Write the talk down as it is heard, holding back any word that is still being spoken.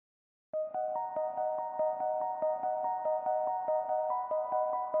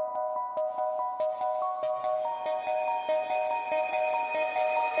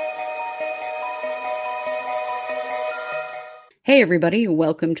Hey, everybody.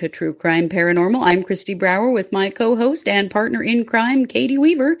 Welcome to True Crime Paranormal. I'm Kristi Brower with my co-host and partner in crime, Katie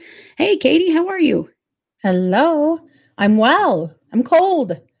Weaver. Hey, Katie, how are you? Hello. I'm well. I'm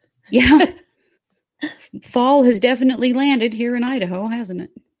cold. Yeah, fall has definitely landed here in Idaho, hasn't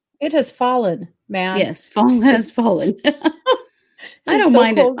it? It has fallen, man. Yes, fall has It's, fallen. I it's don't so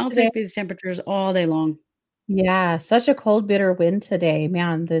mind it. cold I'll today. take these temperatures all day long. Yeah, such a cold, bitter wind today,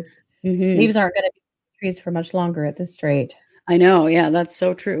 man. The Hmm. leaves aren't going to be on the trees for much longer at this rate. I know. Yeah, that's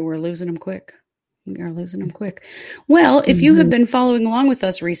so true. We're losing them quick. We are losing them quick. Well, if you have Mhm. been following along with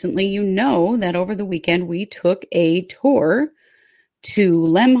us recently, you know that over the weekend we took a tour to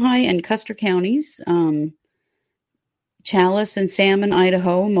Lemhi and Custer counties. Challis and Salmon,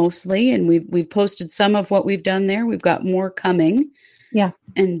 Idaho, mostly, and we've posted some of what we've done there. We've got more coming, Yeah.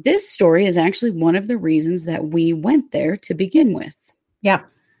 and this story is actually one of the reasons that we went there to begin with. Yeah.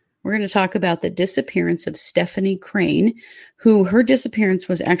 We're going to talk about the disappearance of Stephanie Crane, who her disappearance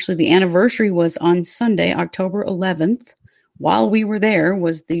was actually the anniversary was on Sunday, October 11th. While we were there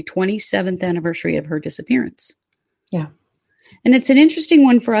was the 27th anniversary of her disappearance. Yeah. And it's an interesting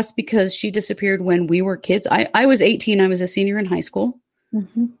one for us because she disappeared when we were kids. I was 18. I was a senior in high school.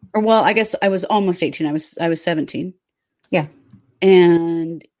 Hmm. Or well, I guess I was almost 18. I was 17. Yeah.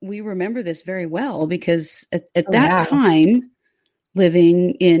 And we remember this very well because at Oh, that yeah. time,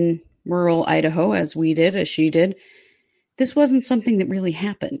 living in rural Idaho as we did, as she did, this wasn't something that really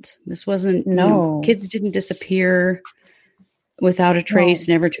happened. This wasn't, No. kids didn't disappear without a No. trace,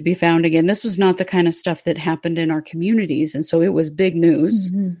 never to be found again. This was not the kind of stuff that happened in our communities. And so it was big news.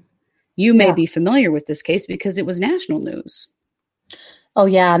 Hmm. You may Yeah. be familiar with this case because it was national news. Oh,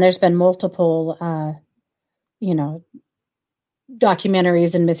 yeah. And there's been multiple, you know,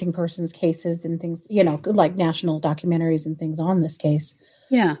 documentaries and missing persons cases and things, like national documentaries and things on this case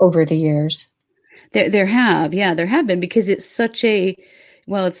Yeah. over the years. There have been because it's such a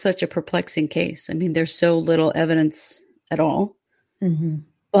perplexing case. I mean, there's so little evidence at all. Hmm.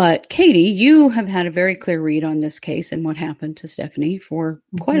 But Katie, you have had a very clear read on this case and what happened to Stephanie for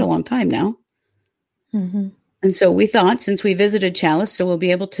quite Hmm. a long time now. Hmm. And so we thought, since we visited Challis, so we'll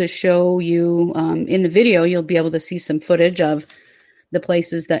be able to show you in the video, you'll be able to see some footage of the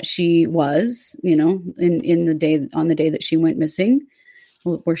places that she was, in the day on the day that she went missing.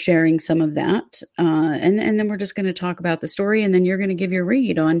 We're sharing some of that, and then we're just going to talk about the story, and then you're going to give your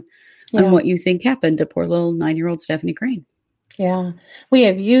read on Yeah. what you think happened to poor little 9-year-old Stephanie Crane. Yeah. We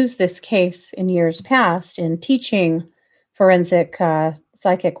have used this case in years past in teaching forensic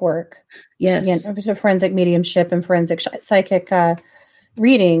psychic work, Yes, forensic mediumship and forensic psychic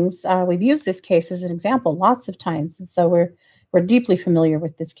readings. We've used this case as an example lots of times. And so we're deeply familiar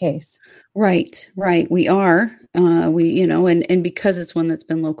with this case. right. We are, and because it's one that's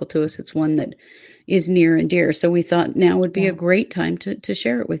been local to us, it's one that is near and dear. So we thought now would be a Yeah. great time to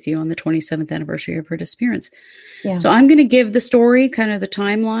share it with you on the 27th anniversary of her disappearance. Yeah. So I'm going to give the story, kind of the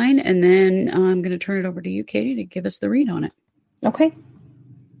timeline, and then I'm going to turn it over to you, Katie, to give us the read on it. Okay.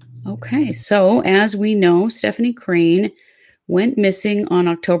 Okay, so as we know, Stephanie Crane went missing on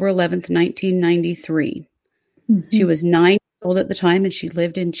October 11th, 1993. She Hmm. was 9 years old at the time, and she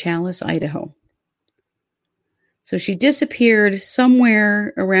lived in Challis, Idaho. So she disappeared somewhere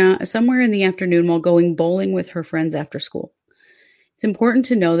in the afternoon while going bowling with her friends after school. It's important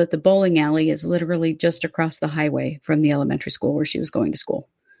to know that the bowling alley is literally just across the highway from the elementary school where she was going to school.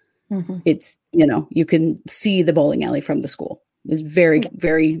 Hmm. It's, you can see the bowling alley from the school. It's very,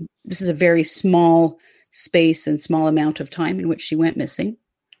 very, this is a very small space and small amount of time in which she went missing.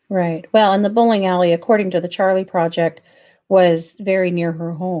 Right. Well, and the bowling alley, according to the Charlie Project, was very near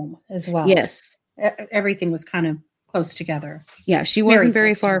her home as well. Yes. Everything was kind of close together. Yeah, she Very wasn't very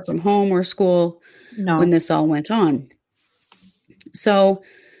close far together. from home or school when No. this all went on. So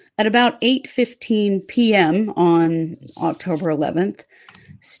at about 8:15 p.m. on October 11th,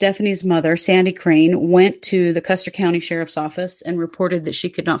 Stephanie's mother, Sandy Crane, went to the Custer County Sheriff's Office and reported that she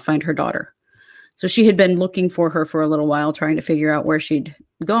could not find her daughter. So she had been looking for her for a little while, trying to figure out where she'd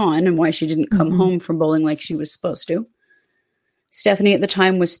gone and why she didn't come Hmm. home from bowling like she was supposed to. Stephanie at the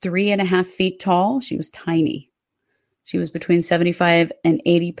time was 3.5 feet tall. She was tiny. She was between 75 and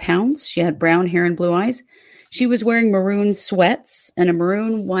 80 pounds. She had brown hair and blue eyes. She was wearing maroon sweats and a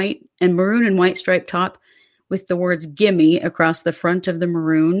maroon and white striped top with the words "Gimme" across the front of the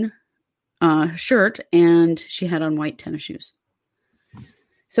maroon shirt, and she had on white tennis shoes.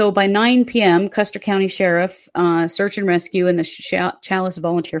 So by 9 p.m., Custer County Sheriff, Search and Rescue, and the Challis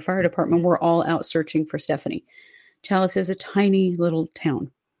Volunteer Fire Department were all out searching for Stephanie. Challis is a tiny little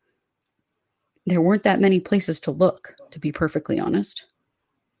town. There weren't that many places to look, to be perfectly honest.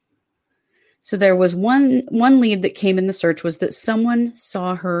 So there was one lead that came in the search was that someone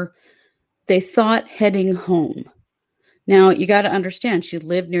saw her, they thought, heading home. Now, you got to understand, she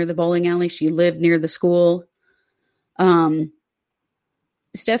lived near the bowling alley. She lived near the school.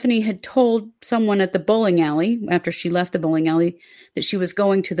 Stephanie had told someone at the bowling alley, after she left the bowling alley, that she was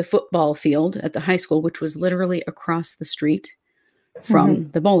going to the football field at the high school, which was literally across the street from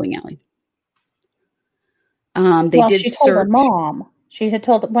the bowling alley. She told her mom. She had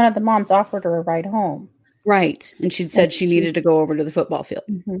told one of the moms offered her a ride home. Right. And she'd said she needed to go over to the football field.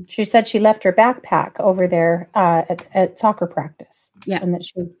 She said she left her backpack over there at soccer practice. Yeah. And that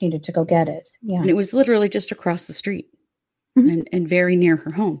she needed to go get it. Yeah. And it was literally just across the street and very near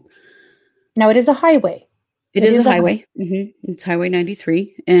her home. Now, it is a highway. It is a highway. It's Highway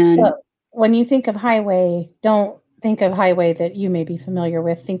 93. And so when you think of highway, don't think of highway that you may be familiar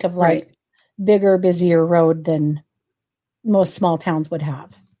with. Think of like bigger, busier road than most small towns would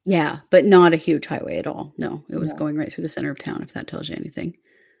have. Yeah, but not a huge highway at all. No, it was going right through the center of town, if that tells you anything.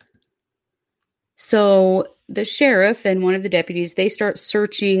 So the sheriff and one of the deputies, they start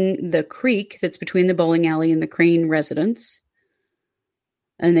searching the creek that's between the bowling alley and the Crane residence.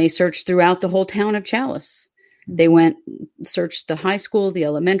 And they searched throughout the whole town of Challis. They searched the high school, the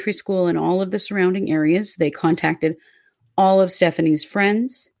elementary school, and all of the surrounding areas. They contacted all of Stephanie's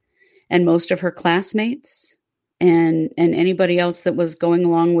friends and most of her classmates and anybody else that was going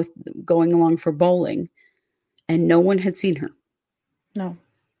along for bowling. And no one had seen her. No.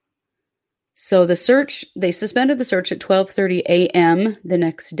 So they suspended the search at 12:30 a.m. the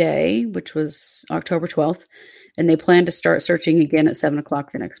next day, which was October 12th. And they planned to start searching again at 7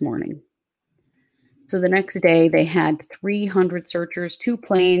 o'clock the next morning. So the next day, they had 300 searchers, 2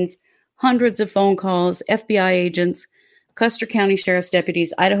 planes, hundreds of phone calls, FBI agents, Custer County Sheriff's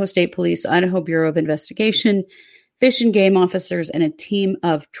deputies, Idaho State Police, Idaho Bureau of Investigation, Fish and Game officers, and a team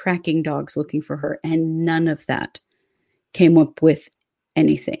of tracking dogs looking for her. And none of that came up with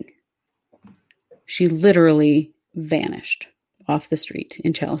anything. She literally vanished off the street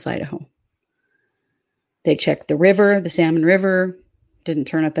in Challis, Idaho. They checked the river, the Salmon River, didn't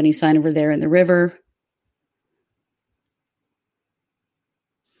turn up any sign of her there in the river.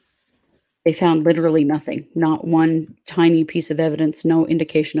 They found literally nothing, not one tiny piece of evidence, no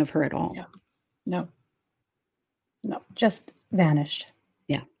indication of her at all. No, just vanished.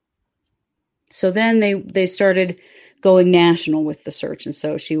 Yeah. So then they started going national with the search. And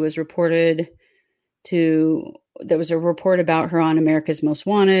so she was reported to, there was a report about her on America's Most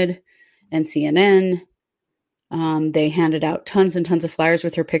Wanted and CNN. They handed out tons and tons of flyers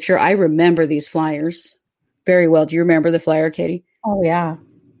with her picture. I remember these flyers very well. Do you remember the flyer, Katie? Oh, yeah.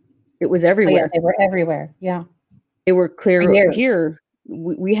 It was everywhere. They were everywhere. Yeah. They were clear here.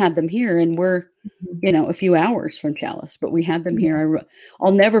 We had them here, and we're, a few hours from Challis, but we had them here.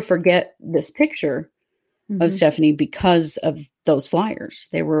 I'll never forget this picture of Stephanie because of those flyers.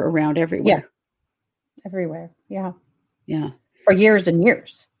 They were around everywhere. Yeah. Everywhere. Yeah. Yeah. For years and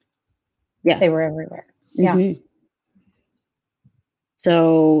years. Yeah. They were everywhere. Yeah.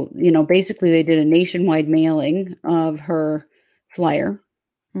 So, basically they did a nationwide mailing of her flyer.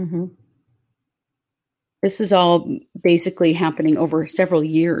 This is all basically happening over several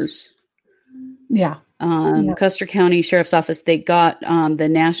years. Yeah. Custer County Sheriff's Office, they got the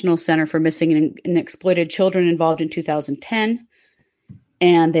National Center for Missing and Exploited Children involved in 2010,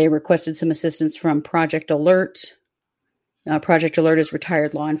 and they requested some assistance from Project Alert. Project Alert is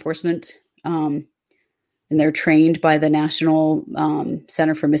retired law enforcement, and they're trained by the National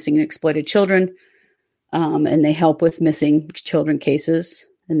Center for Missing and Exploited Children, and they help with missing children cases,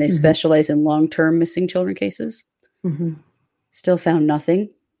 and they specialize in long-term missing children cases. Still found nothing.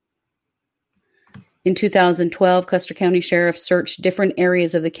 In 2012, Custer County Sheriff searched different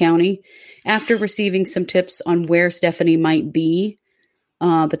areas of the county after receiving some tips on where Stephanie might be,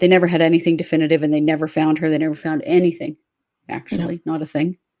 but they never had anything definitive, and they never found her. They never found anything, actually, not a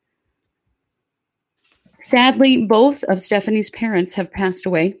thing. Sadly, both of Stephanie's parents have passed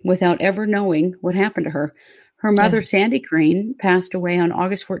away without ever knowing what happened to her. Her mother, Sandy Crane, passed away on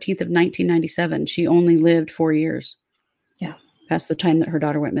August 14th of 1997. She only lived 4 years. Yeah. Past the time that her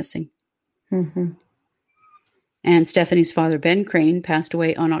daughter went missing. And Stephanie's father, Ben Crane, passed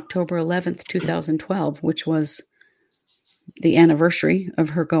away on October 11th, 2012, which was the anniversary of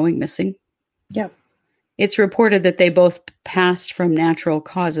her going missing. Yep. It's reported that they both passed from natural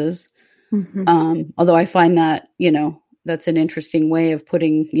causes. Although I find that, that's an interesting way of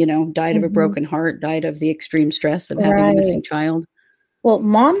putting, died of a broken heart, died of the extreme stress of having a missing child. Well,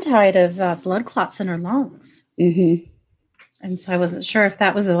 Mom died of blood clots in her lungs. And so I wasn't sure if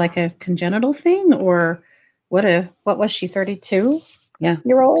that was like a congenital thing or what was she, 32? Yeah.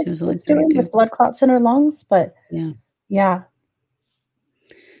 year-old She was only was doing 32. with blood clots in her lungs. But Yeah. yeah,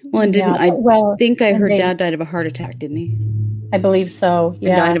 Well, and yeah. I think I And heard Dad died of a heart attack, didn't he? I believe so. And died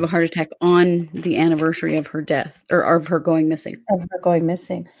Yeah, of a heart attack on the anniversary of her death or of her going missing. of her going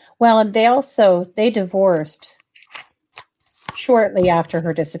missing. Well, and they divorced shortly after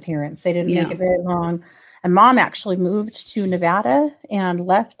her disappearance. They didn't make it very long. And Mom actually moved to Nevada and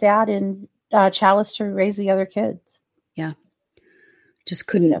left Dad in Challis to raise the other kids. Yeah. Just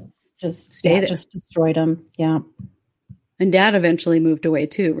couldn't stay there. Just destroyed him. Yeah. And Dad eventually moved away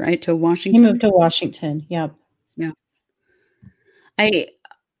too, right? To Washington. He moved to Washington. Yep. Yeah.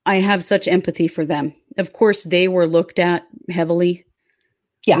 I have such empathy for them. Of course, they were looked at heavily.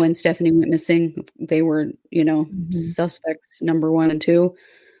 Yeah. When Stephanie went missing, they were, suspects number 1 and 2.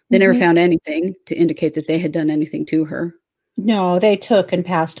 They never found anything to indicate that they had done anything to her. No, they took and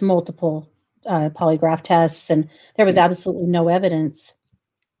passed multiple polygraph tests, and there was absolutely no evidence.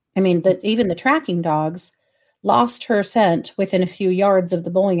 I mean, even the tracking dogs lost her scent within a few yards of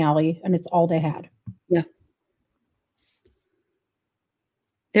the bowling alley, and it's all they had. Yeah.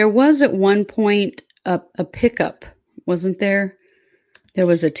 There was at one point a pickup, wasn't there? There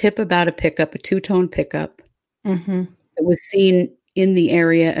was a tip about a pickup, a 2-tone pickup that was seen in the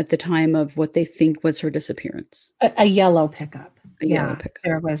area at the time of what they think was her disappearance. A yellow pickup. Yellow pickup.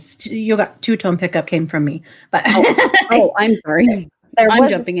 There was. You got 2-tone pickup came from me, but I'm sorry. I'm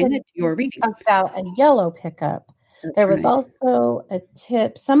jumping into your reading about a yellow pickup. There was also a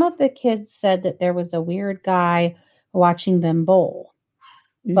tip. Some of the kids said that there was a weird guy watching them bowl,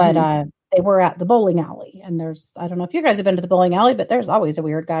 but they were at the bowling alley. And I don't know if you guys have been to the bowling alley, but there's always a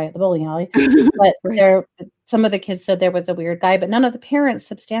weird guy at the bowling alley. But some of the kids said there was a weird guy, but none of the parents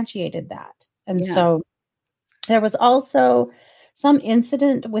substantiated that. And so there was also some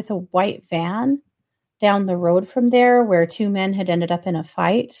incident with a white van down the road from there where 2 men had ended up in a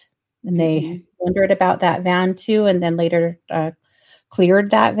fight, and they wondered about that van too, and then later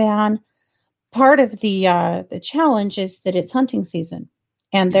cleared that van. Part of the challenge is that it's hunting season,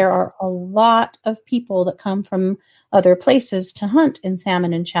 and there are a lot of people that come from other places to hunt in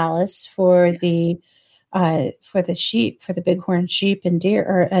salmon and Challis for the sheep, for the bighorn sheep and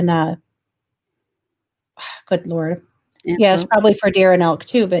deer, good Lord. Yes, probably for deer and elk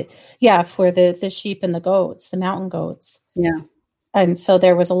too, but for the sheep and the goats, the mountain goats. Yeah. And so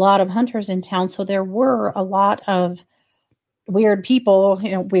there was a lot of hunters in town. So there were a lot of weird people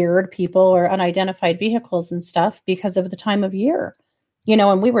or unidentified vehicles and stuff because of the time of year,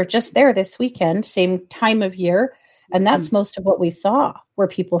 and we were just there this weekend, same time of year. And that's most of what we saw were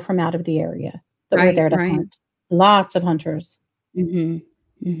people from out of the area that were there to hunt. Lots of hunters.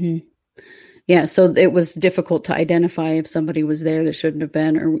 Yeah, so it was difficult to identify if somebody was there that shouldn't have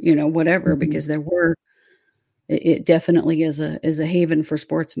been, or whatever, because there were. It definitely is a haven for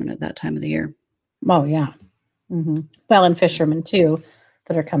sportsmen at that time of the year. Oh yeah, well, and fishermen too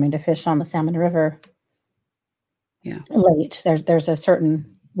that are coming to fish on the Salmon River. Yeah, late. There's a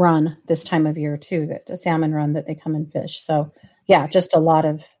certain run this time of year too, that a salmon run that they come and fish. So yeah, just a lot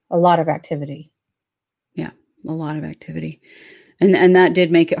of activity. Yeah, a lot of activity. And that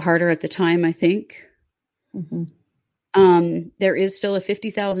did make it harder at the time, I think. There is still a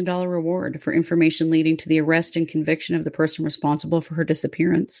 $50,000 reward for information leading to the arrest and conviction of the person responsible for her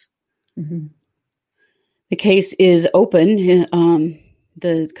disappearance. The case is open.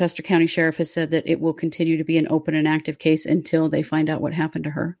 The Custer County Sheriff has said that it will continue to be an open and active case until they find out what happened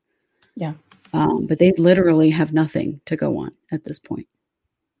to her. Yeah. But they literally have nothing to go on at this point.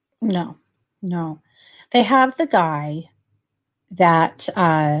 No. They have the guy that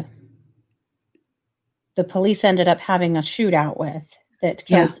the police ended up having a shootout with that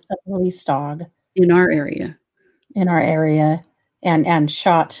killed a police dog in our area and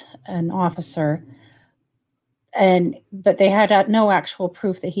shot an officer. But they had no actual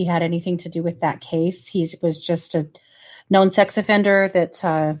proof that he had anything to do with that case. He was just a known sex offender that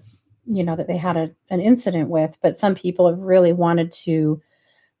that they had an incident with. But some people have really wanted to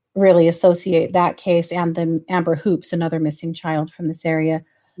really associate that case and the Amber Hoops, another missing child from this area,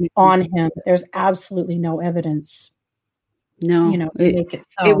 on him. There's absolutely no evidence. No, to make it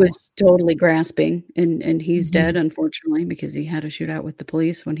so. It was totally grasping, and he's dead, unfortunately, because he had a shootout with the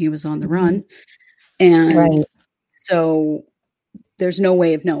police when he was on the run. And so there's no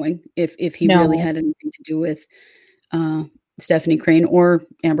way of knowing if he really had anything to do with Stephanie Crane or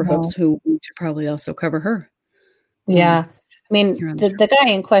Amber Hoops, who we should probably also cover her. Yeah. I mean, the guy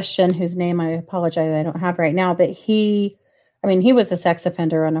in question, whose name I apologize I don't have right now, but he was a sex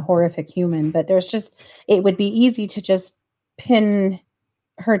offender and a horrific human, but it would be easy to just pin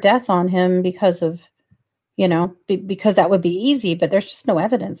her death on him because of because that would be easy, but there's just no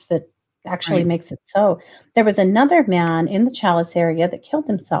evidence that actually Right. makes it so. There was another man in the Challis area that killed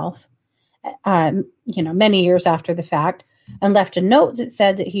himself, many years after the fact, and left a note that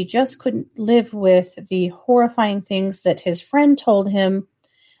said that he just couldn't live with the horrifying things that his friend told him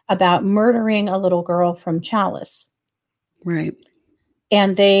about murdering a little girl from Challis. Right.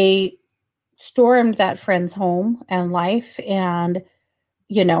 And they stormed that friend's home and life and,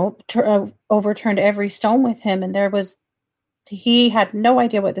 overturned every stone with him. And he had no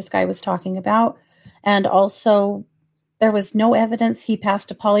idea what this guy was talking about. And also, there was no evidence. He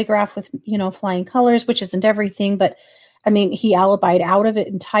passed a polygraph with, flying colors, which isn't everything, but I mean, he alibied out of it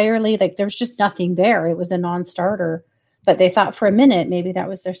entirely. Like there was just nothing there. It was a non-starter. But they thought for a minute maybe that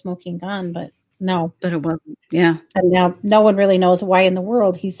was their smoking gun, but no. But it wasn't. Yeah. And now no one really knows why in the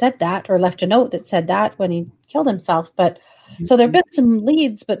world he said that or left a note that said that when he killed himself. But so there have been some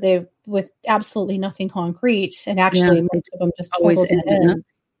leads, but they've with absolutely nothing concrete. And actually, most of them just always total dead ends.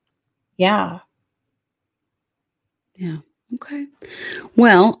 Yeah. Yeah. Okay.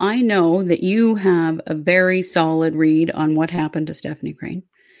 Well, I know that you have a very solid read on what happened to Stephanie Crane.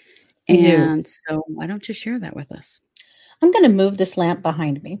 And so why don't you share that with us? I'm going to move this lamp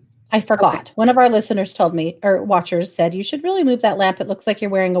behind me. I forgot. Okay. One of our listeners told me, or watchers said, you should really move that lamp. It looks like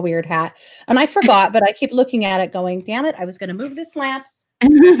you're wearing a weird hat. And I forgot, but I keep looking at it going, damn it, I was going to move this lamp. I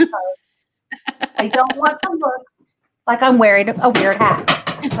don't want to look like I'm wearing a weird hat.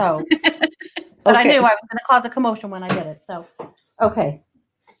 So, but I knew I was going to cause a commotion when I did it. So, okay.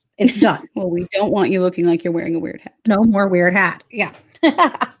 It's done. Well, we don't want you looking like you're wearing a weird hat. No more weird hat. Yeah.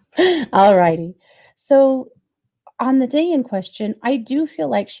 All righty. So, on the day in question, I do feel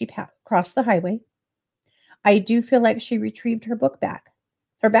like she crossed the highway. I do feel like she retrieved her book bag.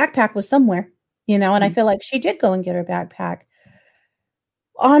 Her backpack was somewhere, and I feel like she did go and get her backpack.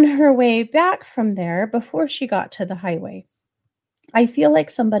 On her way back from there, before she got to the highway, I feel like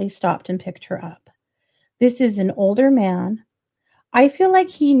somebody stopped and picked her up. This is an older man. I feel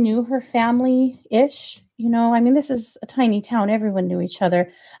like he knew her family-ish. This is a tiny town. Everyone knew each other.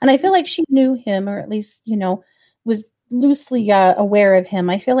 And I feel like she knew him, or at least, was loosely aware of him.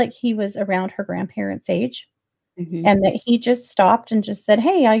 I feel like he was around her grandparents' age, and that he just stopped and just said,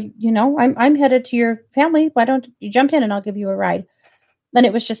 "Hey, I'm headed to your family. Why don't you jump in and I'll give you a ride?" And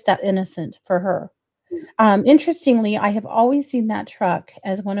it was just that innocent for her. Interestingly, I have always seen that truck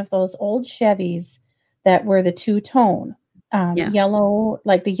as one of those old Chevys that were the two-tone, yellow,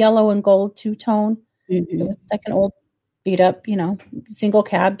 like the yellow and gold two-tone. It was like an old beat-up, single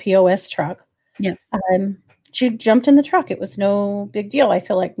cab POS truck. Yeah. She jumped in the truck. It was no big deal. I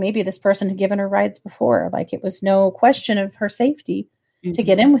feel like maybe this person had given her rides before. Like it was no question of her safety to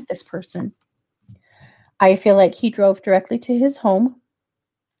get in with this person. I feel like he drove directly to his home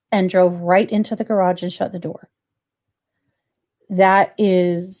and drove right into the garage and shut the door. That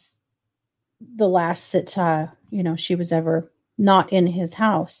is the last that, she was ever not in his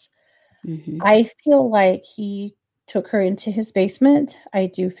house. I feel like he took her into his basement. I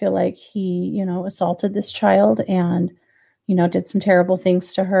do feel like he, assaulted this child and, did some terrible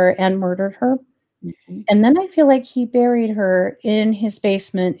things to her and murdered her. And then I feel like he buried her in his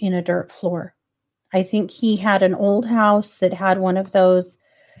basement in a dirt floor. I think he had an old house that had one of those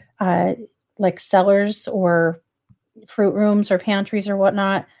like cellars or fruit rooms or pantries or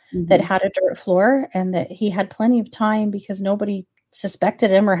whatnot that had a dirt floor, and that he had plenty of time because nobody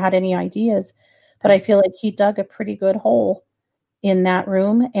suspected him or had any ideas. But I feel like he dug a pretty good hole in that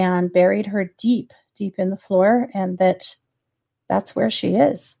room and buried her deep, deep in the floor, and that's where she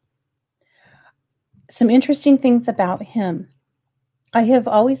is. Some interesting things about him. I have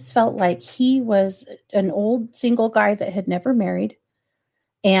always felt like he was an old single guy that had never married,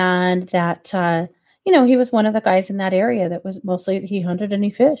 and that, he was one of the guys in that area that was mostly, he hunted and he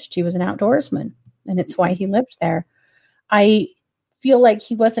fished. He was an outdoorsman, and it's why he lived there. I feel like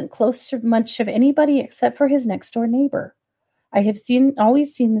he wasn't close to much of anybody except for his next door neighbor. I have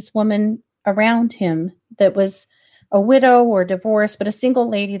always seen this woman around him that was a widow or divorced, but a single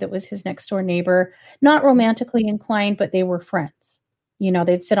lady that was his next door neighbor, not romantically inclined, but they were friends.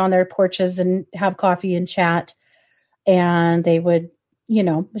 They'd sit on their porches and have coffee and chat, and they would,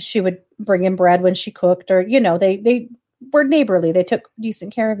 she would bring him bread when she cooked, or, they were neighborly. They took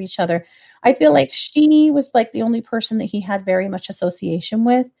decent care of each other. I feel like she was like the only person that he had very much association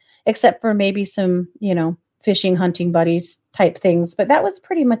with, except for maybe some, fishing, hunting buddies type things. But that was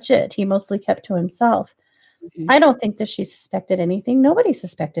pretty much it. He mostly kept to himself. I don't think that she suspected anything. Nobody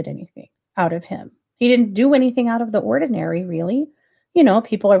suspected anything out of him. He didn't do anything out of the ordinary, really.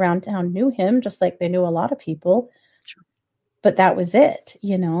 People around town knew him just like they knew a lot of people. Sure. But that was it,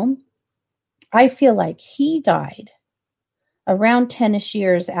 I feel like he died around 10-ish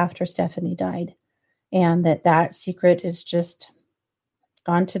years after Stephanie died, and that secret is just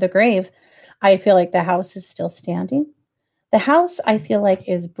gone to the grave. I feel like the house is still standing. The house, I feel like,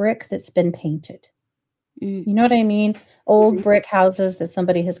 is brick that's been painted. You know what I mean? Old brick houses that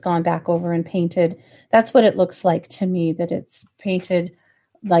somebody has gone back over and painted. That's what it looks like to me, that it's painted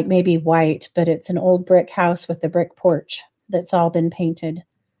like maybe white, but it's an old brick house with a brick porch that's all been painted,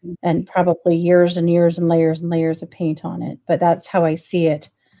 and probably years and years and layers of paint on it. But that's how I see it.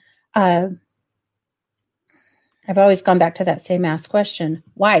 I've always gone back to that same asked question.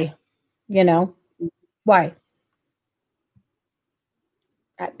 Why? Why?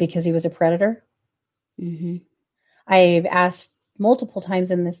 Because he was a predator? Mm-hmm. I've asked multiple times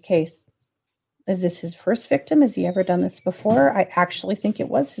in this case, is this his first victim? Has he ever done this before? I actually think it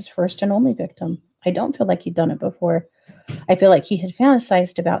was his first and only victim. I don't feel like he'd done it before. I feel like he had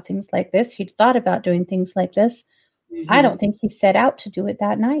fantasized about things like this. He'd thought about doing things like this. Mm-hmm. I don't think he set out to do it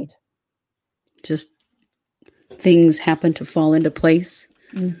that night. Just things happened to fall into place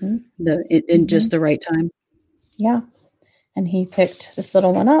in just the right time. Yeah. And he picked this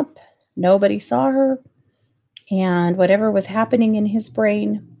little one up. Nobody saw her. And whatever was happening in his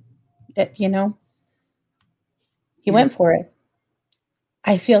brain, that, he went for it.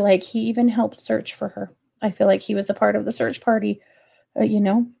 I feel like he even helped search for her. I feel like he was a part of the search party,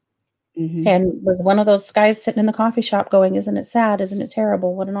 and was one of those guys sitting in the coffee shop going, isn't it sad? Isn't it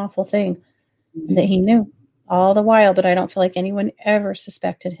terrible? What an awful thing. And that he knew all the while, but I don't feel like anyone ever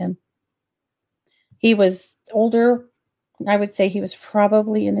suspected him. He was older. I would say he was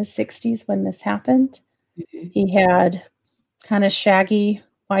probably in his 60s when this happened. Mm-hmm. He had kind of shaggy,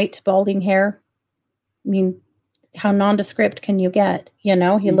 white, balding hair. I mean, how nondescript can you get? He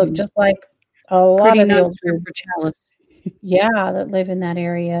looked just like a lot of the old for Challis. that live in that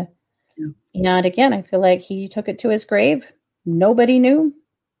area. Yeah. And again, I feel like he took it to his grave. Nobody knew.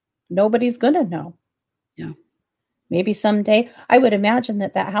 Nobody's gonna know. Yeah. Maybe someday. I would imagine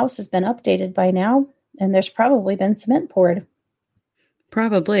that house has been updated by now, and there's probably been cement poured.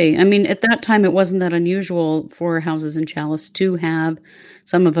 Probably. I mean, at that time, it wasn't that unusual for houses in Challis to have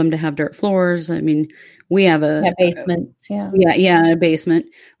some of them to have dirt floors. I mean, we have a basement. A basement.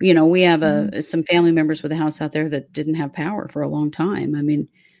 We have some family members with a house out there that didn't have power for a long time. I mean,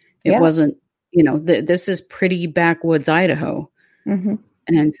 it wasn't. This is pretty backwoods Idaho,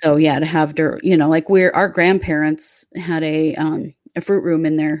 and so to have dirt. Like our grandparents had a fruit room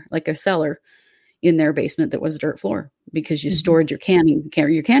in there, like a cellar in their basement that was dirt floor, because you stored your canned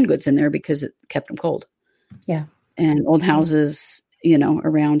goods in there because it kept them cold. Yeah. And old houses,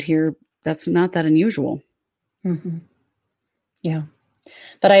 around here, that's not that unusual. Mm-hmm. Yeah.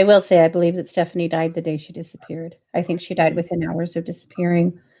 But I will say, I believe that Stephanie died the day she disappeared. I think she died within hours of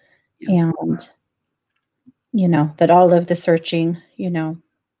disappearing. Yeah. And, that all of the searching,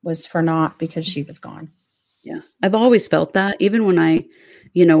 was for naught because she was gone. Yeah. I've always felt that. Even when I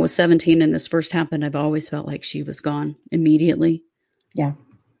was 17 and this first happened, I've always felt like she was gone immediately. Yeah.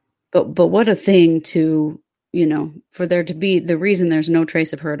 But what a thing to, for there to be, the reason there's no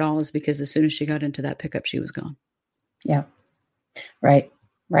trace of her at all is because as soon as she got into that pickup, she was gone. Yeah. Right.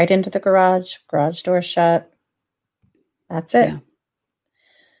 Right into the garage door shut. That's it. Yeah.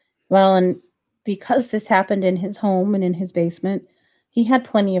 Well, and because this happened in his home and in his basement, he had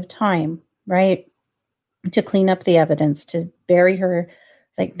plenty of time, right, to clean up the evidence, to bury her.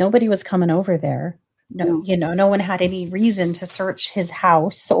 Like, nobody was coming over there. No, no one had any reason to search his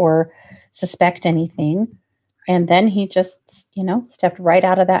house or suspect anything. And then he just, stepped right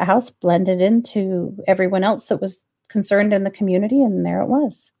out of that house, blended into everyone else that was concerned in the community. And there it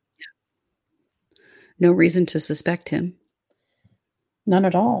was. Yeah. No reason to suspect him. None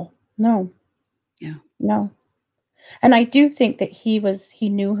at all. No. Yeah. No. And I do think that he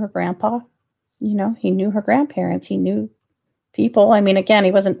knew her grandpa, he knew her grandparents, he knew people. I mean, again,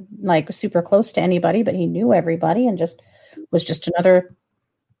 he wasn't like super close to anybody, but he knew everybody and was just another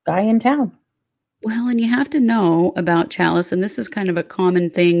guy in town. Well, and you have to know about Challis, and this is kind of a common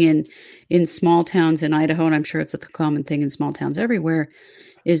thing in small towns in Idaho, and I'm sure it's a common thing in small towns everywhere,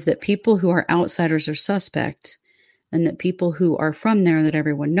 is that people who are outsiders are suspect, and that people who are from there that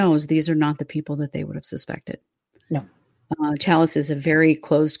everyone knows, these are not the people that they would have suspected. No. Challis is a very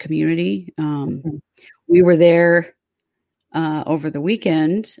closed community. We were there over the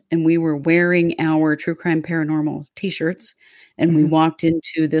weekend, and we were wearing our True Crime Paranormal t-shirts, and we walked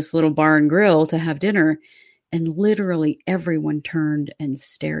into this little bar and grill to have dinner, and literally everyone turned and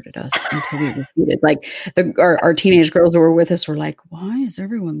stared at us until we were seated. Like our teenage girls who were with us were like, why is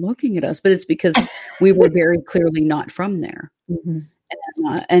everyone looking at us? But it's because we were very clearly not from there. And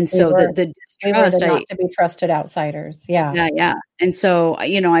And We so were. the We were the distrust, not to be trusted outsiders. Yeah. yeah, yeah. And so,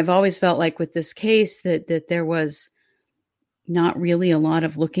 I've always felt like with this case that there was not really a lot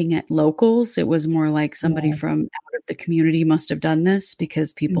of looking at locals. It was more like somebody Yeah. from out of the community must have done this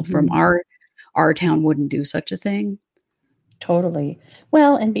because people from Mhm. our town wouldn't do such a thing. Totally.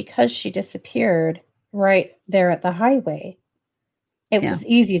 Well, and because she disappeared right there at the highway, it Yeah, was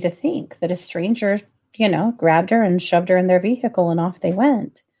easy to think that a stranger, grabbed her and shoved her in their vehicle and off they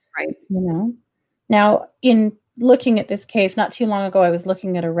went, right. you know? Now, in looking at this case, not too long ago, I was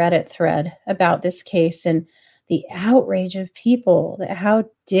looking at a Reddit thread about this case and the outrage of people that how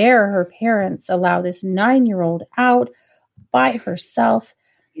dare her parents allow this 9-year-old out by herself.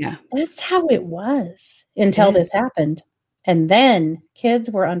 Yeah, That's how it was it until this is. happened. And then kids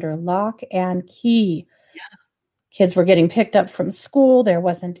were under lock and key. Yeah, Kids were getting picked up from school. There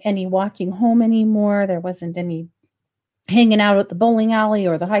wasn't any walking home anymore. There wasn't any hanging out at the bowling alley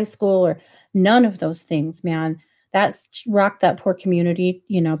or the high school or none of those things, man. That's rocked that poor community,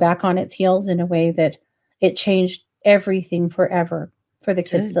 back on its heels in a way that it changed everything forever for the it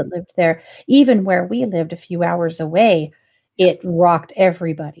kids did. that lived there. Even where we lived a few hours away, it rocked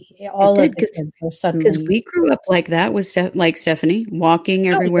everybody. It All of did the because kids were because suddenly, we grew up like that with like Stephanie, walking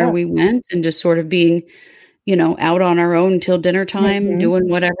oh, everywhere yeah. we went and just sort of being, out on our own till dinner time, Mhm. doing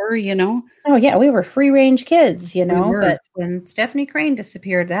whatever. Oh, yeah, we were free range kids, We were. but when Stephanie Crane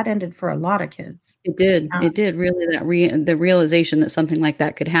disappeared, that ended for a lot of kids. It did. Um, It did really the realization that something like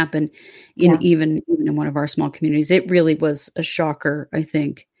that could happen in yeah, even in one of our small communities. It really was a shocker, I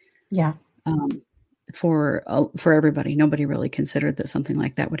think, yeah, um, for everybody. Nobody really considered that something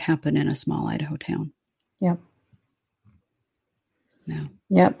like that would happen in a small Idaho town. yep, No.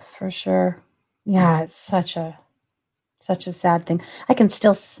 yep, for sure. Yeah, it's such a sad thing. I can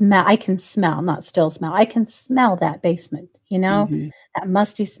smell, not still smell. I can smell that basement, Mhm. that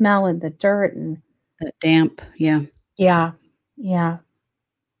musty smell in the dirt and That damp, yeah. yeah, yeah.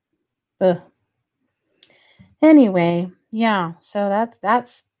 Ugh. Anyway, yeah, so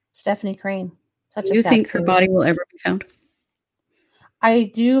that's Stephanie Crane. Do Such a you sad think her case. body will ever be found? I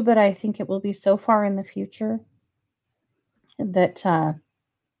do, but I think it will be so far in the future that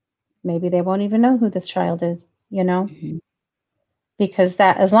maybe they won't even know who this child is, Mhm. because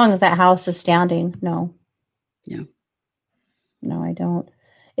that as long as that house is standing, no, Yeah. no, I don't.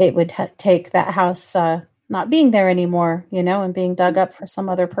 It would take that house not being there anymore, and being dug up for some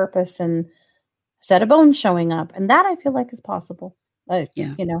other purpose and a set of bones showing up. And that I feel like is possible,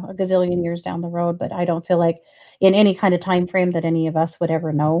 Yeah. a gazillion years down the road. But I don't feel like in any kind of time frame that any of us would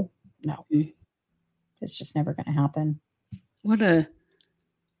ever know. No, Mm. it's just never going to happen. What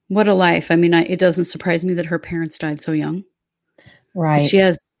a life. I mean, it doesn't surprise me that her parents died so young. But she Right.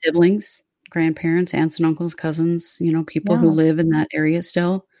 has siblings, grandparents, aunts and uncles, cousins, people who Yeah. live in that area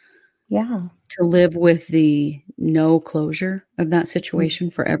still. Yeah. To live with the no closure of that Mm. situation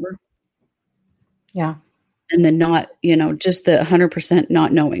forever, Yeah. and then not, just the 100%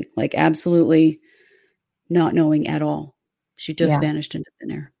 not knowing, like, absolutely not knowing at all. She just Yeah. vanished into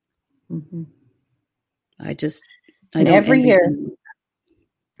thin air. Hmm. I just I And don't every envy year, anyone.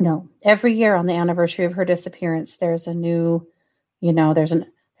 no, every year on the anniversary of her disappearance, there's a new,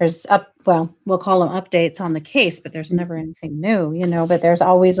 there's well, we'll call them updates on the case, but there's never Mhm, anything new, but there's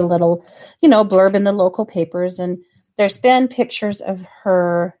always a little, blurb in the local papers. And there's been pictures of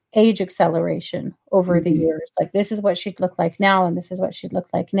her age acceleration over the mhm. years. Like this is what she'd look like now, and this is what she'd look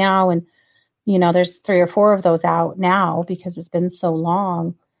like now. And, there's 3 or 4 of those out now because it's been so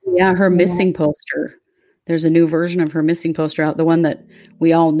long. Yeah, her You know, missing poster. There's a new version of her missing poster out, the one that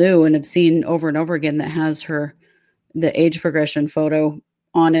we all knew and have seen over and over again that has the age progression photo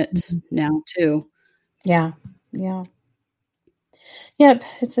on it Mhm. now too. Yeah. Yeah. Yep.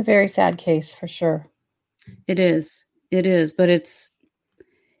 It's a very sad case for sure. It is. It is, but it's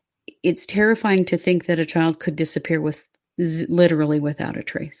terrifying to think that a child could disappear with literally without a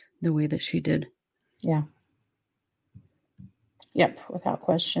trace, the way that she did. Yeah. Yep. Without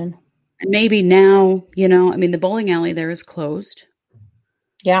question. And maybe now, I mean, the bowling alley there is closed,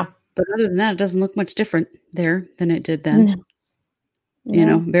 Yeah. but other than that, it doesn't look much different there than it did then. No.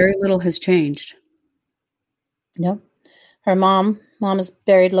 No. Very little has changed. Nope. Her mom is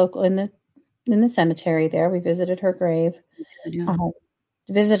buried local in the cemetery there. We visited her grave. Yeah. Uh,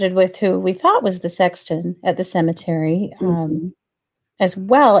 visited with who we thought was the sexton at the cemetery, Mhm. as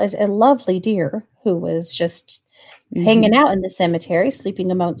well as a lovely deer who was just hanging Mhm. out in the cemetery,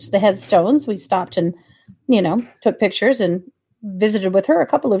 sleeping amongst the headstones. We stopped and, took pictures and visited with her a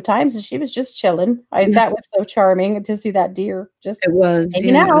couple of times, and she was just chilling. Yeah, That was so charming to see that deer just it was. hanging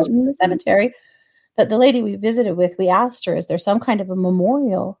Yeah, it out was in the really neat. cemetery. But the lady we visited with, we asked her, is there some kind of a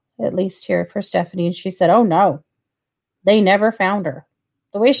memorial, at least here for Stephanie? And she said, oh, no, they never found her.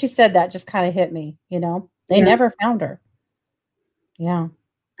 The way she said that just kind of hit me, They never found her. Yeah.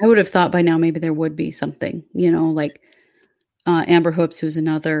 I would have thought by now maybe there would be something, like Amber Hoops, who's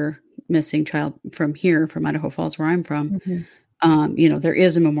another missing child from here, from Idaho Falls, where I'm from. Mm-hmm. There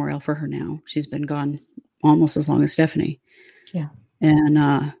is a memorial for her now. She's been gone almost as long as Stephanie. Yeah.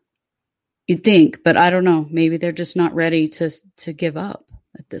 And you'd think, but I don't know. Maybe they're just not ready to give up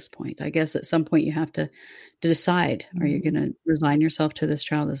at this point. I guess at some point you have to decide: Are you going to resign yourself to this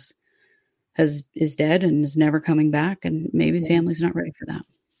child is dead and is never coming back? And maybe the family's not ready for that.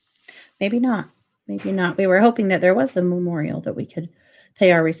 Maybe not. Maybe not. We were hoping that there was a memorial that we could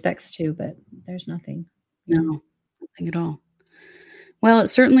pay our respects to, but there's nothing. No, nothing at all. Well,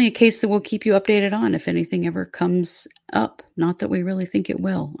 it's certainly a case that we'll keep you updated on if anything ever comes up. Not that we really think it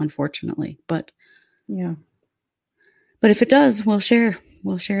will, unfortunately, but yeah. But if it does, we'll share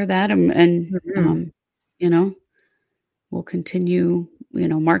that, and we'll continue,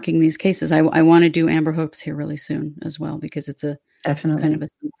 marking these cases. I want to do Amber Hoops here really soon as well, because it's a definitely kind of a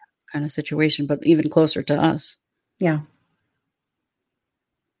kind of situation, but even closer to us. Yeah.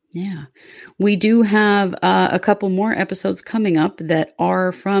 Yeah. We do have a couple more episodes coming up that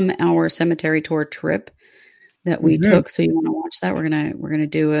are from our cemetery tour trip that we took. So you want to watch that? We're gonna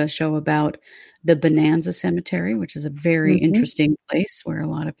do a show about the Bonanza Cemetery, which is a very interesting place where a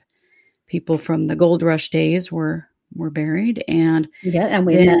lot of people from the gold rush days were buried. And we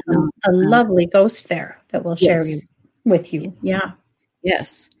met a lovely ghost there that we'll share with you. Yeah.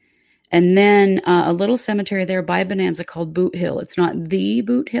 Yes. And then a little cemetery there by Bonanza called Boot Hill. It's not the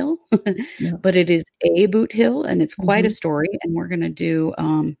Boot Hill, but it is a Boot Hill, and it's quite a story. And we're gonna do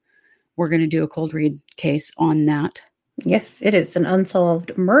a cold read case on that. Yes, it is an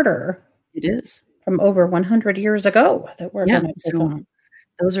unsolved murder. It is from over 100 years ago that we're going to take on.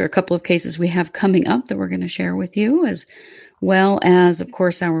 Those are a couple of cases we have coming up that we're going to share with you, as well as, of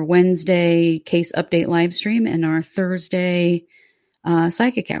course, our Wednesday case update live stream and our Thursday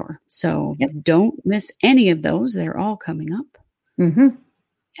psychic hour. So don't miss any of those. They're all coming up.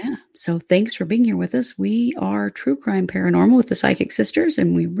 Yeah. So thanks for being here with us. We are True Crime Paranormal with the Psychic Sisters,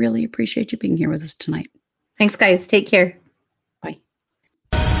 and we really appreciate you being here with us tonight. Thanks, guys. Take care. Bye.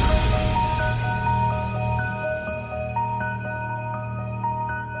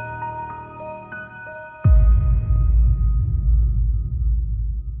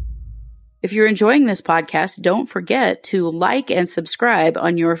 If you're enjoying this podcast, don't forget to like and subscribe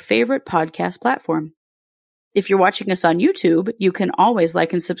on your favorite podcast platform. If you're watching us on YouTube, you can always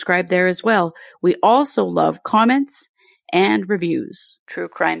like and subscribe there as well. We also love comments and reviews. True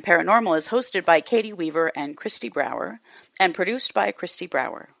Crime Paranormal is hosted by Katie Weaver and Kristi Brower, and produced by Kristi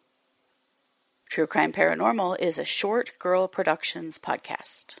Brower. True Crime Paranormal is a Short Girl Productions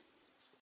podcast.